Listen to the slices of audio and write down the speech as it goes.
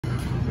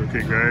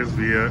Okay guys,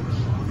 we are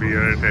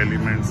at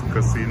Elements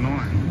Casino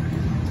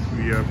and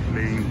we are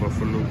playing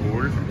Buffalo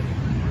Gold,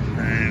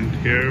 and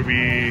here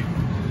we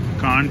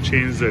can't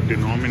change the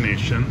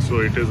denomination,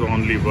 so it is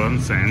only 1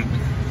 cent,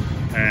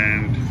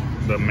 and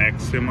the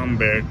maximum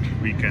bet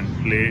we can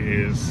play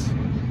is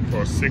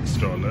for $6.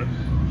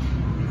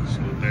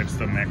 So that's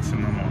the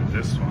maximum on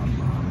this one.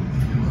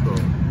 So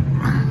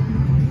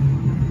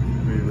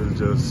we will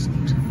just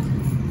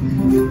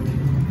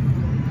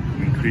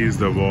increase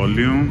the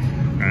volume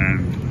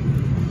and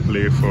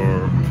play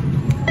for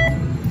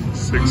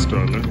 $6,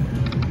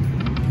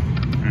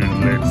 and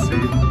let's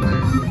see.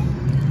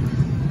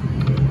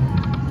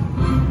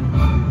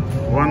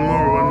 One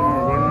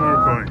more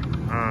coin.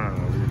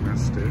 We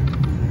missed it.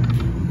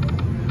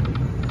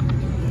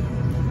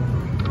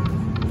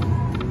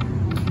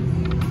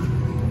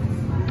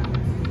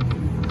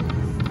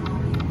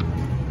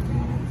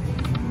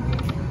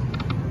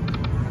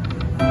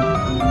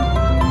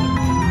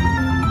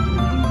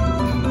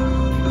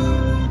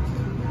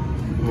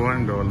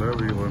 $1.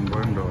 We won $1.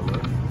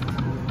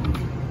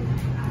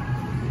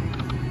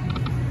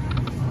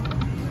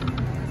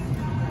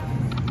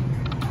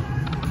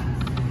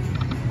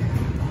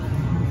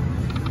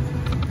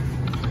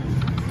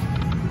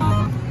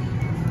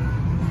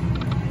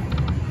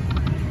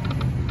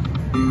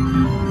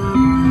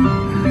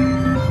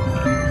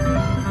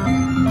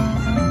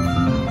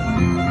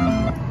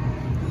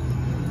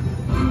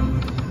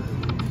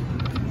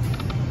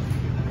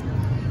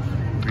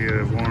 We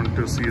want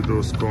to see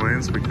those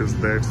coins because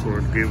that's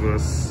what give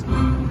us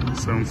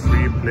some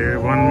free play.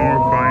 One more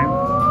coin.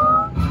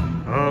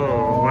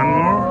 Oh, one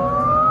more?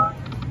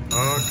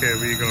 Okay,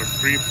 we got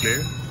free play,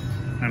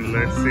 and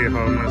let's see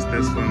how much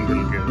this one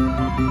will give.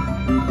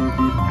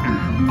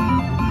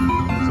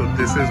 So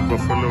this is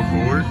Buffalo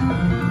Gold,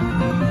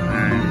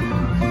 and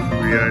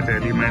we are at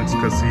Elements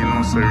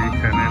Casino, Surrey,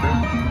 Canada.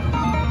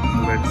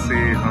 Let's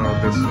see how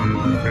this one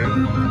will fit.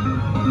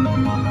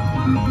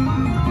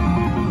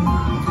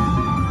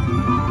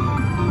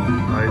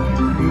 I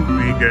think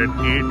we get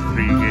 8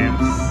 free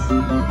games.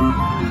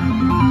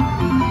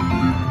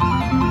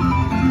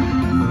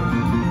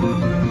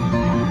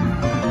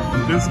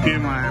 This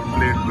game I have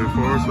played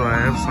before, so I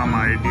have some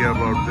idea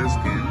about this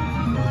game.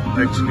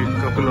 Actually, a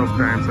couple of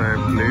times I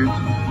have played.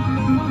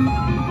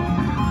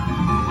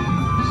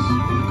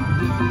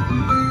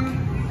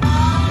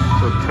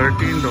 So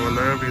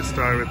 $13, we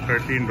start with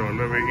 $13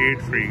 with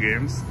 8 free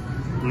games.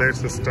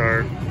 Let's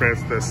start,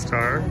 press the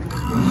start.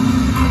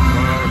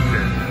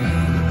 Okay.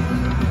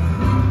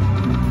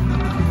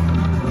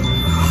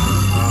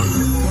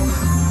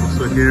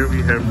 So here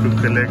we have to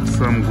collect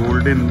some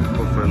golden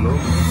buffalo.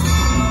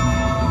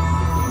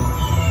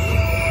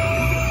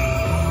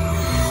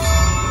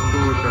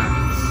 2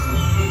 times.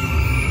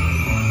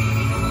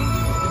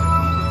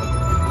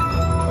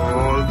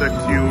 All the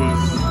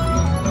cues,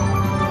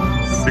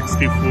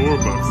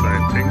 $64 I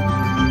think.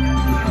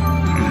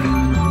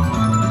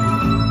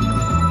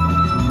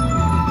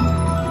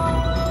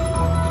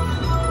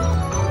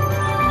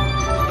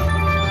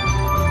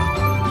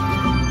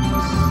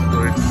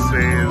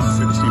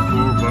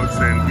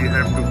 And we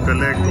have to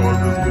collect all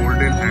those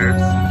golden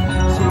heads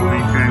so we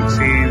can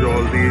change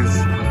all these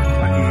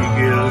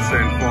eagles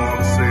and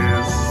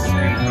foxes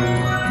into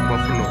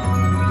buffalo,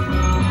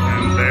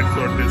 and that's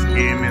what this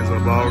game is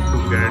about, to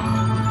get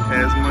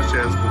as much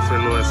as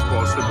buffalo as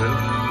possible.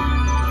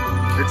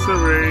 It's a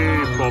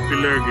very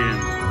popular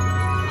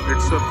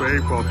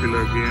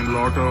game.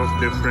 Lot of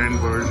different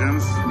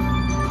versions,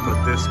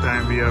 but this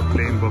time we are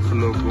playing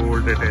Buffalo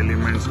Gold at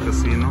Elements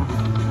Casino.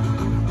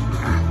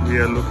 We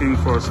are looking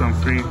for some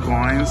free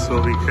coins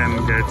so we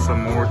can get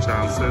some more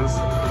chances.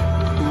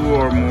 2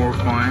 or more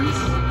coins.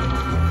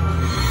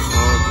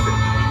 Okay.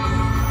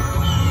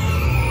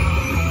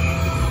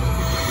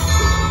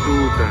 So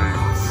 2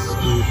 times.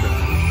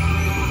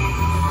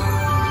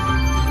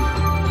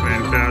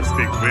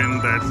 Fantastic win,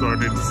 that's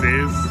what it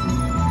says.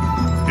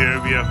 Here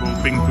we are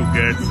hoping to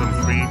get some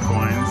free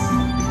coins.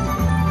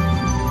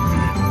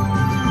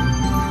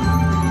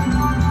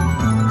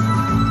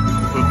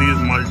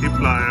 These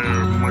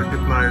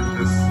multiplies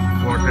this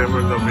whatever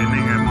the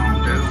winning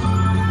amount is.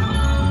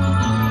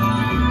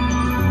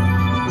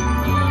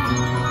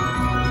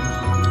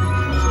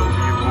 So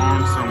we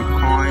want some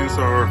coins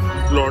or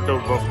lot of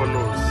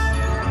buffaloes.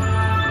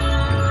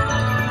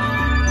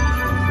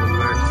 So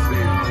let's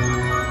see.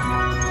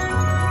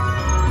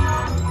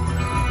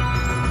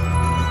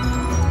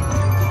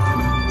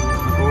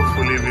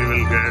 Hopefully we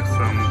will get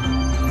some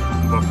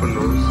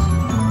buffaloes.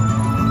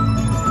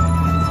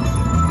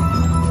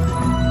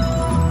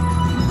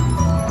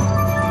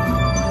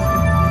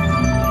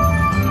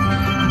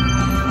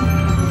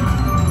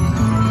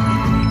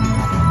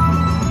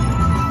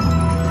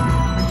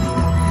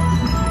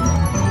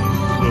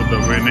 The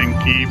winning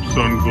keeps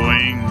on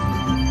going.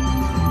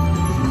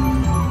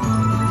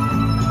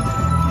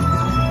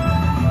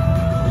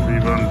 We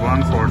won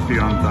 140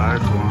 on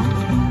that one.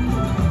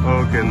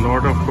 Okay,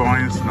 lot of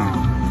coins now.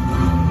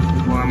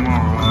 One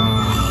more.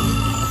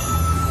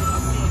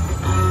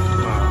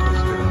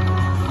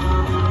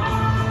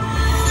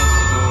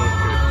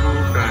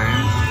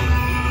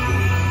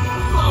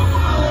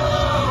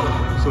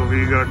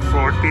 got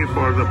 40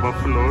 for the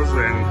Buffaloes,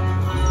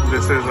 and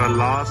this is our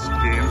last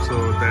game,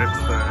 so that's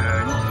the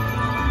end.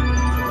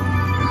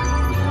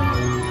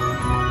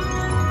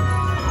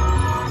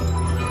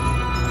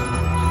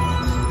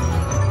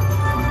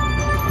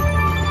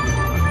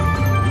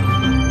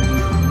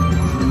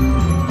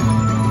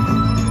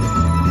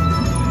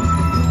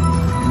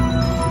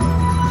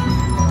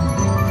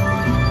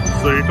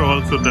 So it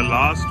also, the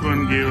last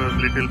one gave a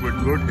little bit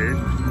good hit,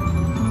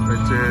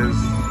 which is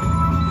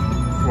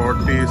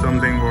 40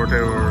 something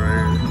whatever,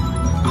 right?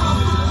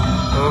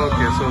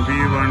 Okay, so we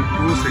won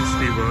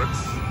 260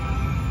 bucks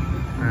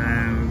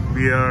and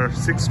we are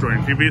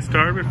 620. We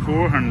started with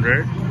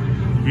 400,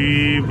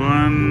 we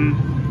won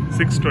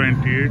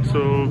 628,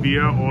 so we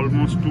are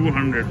almost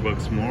 200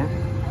 bucks more.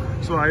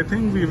 So I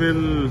think we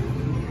will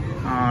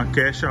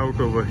cash out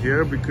over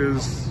here,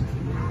 because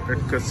at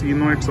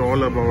casino it's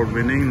all about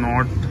winning,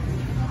 not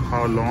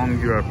how long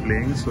you are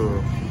playing.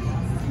 So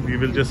we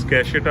will just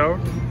cash it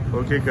out.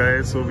 Okay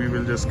guys, so we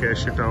will just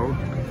cash it out.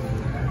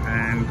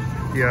 And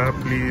yeah,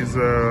 please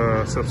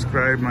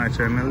subscribe my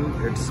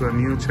channel. It's a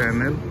new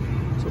channel,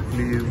 so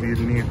please, we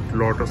need a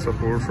lot of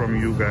support from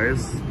you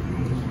guys.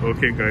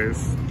 Okay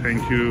guys,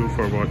 thank you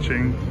for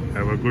watching.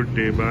 Have a good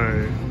day.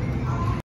 Bye.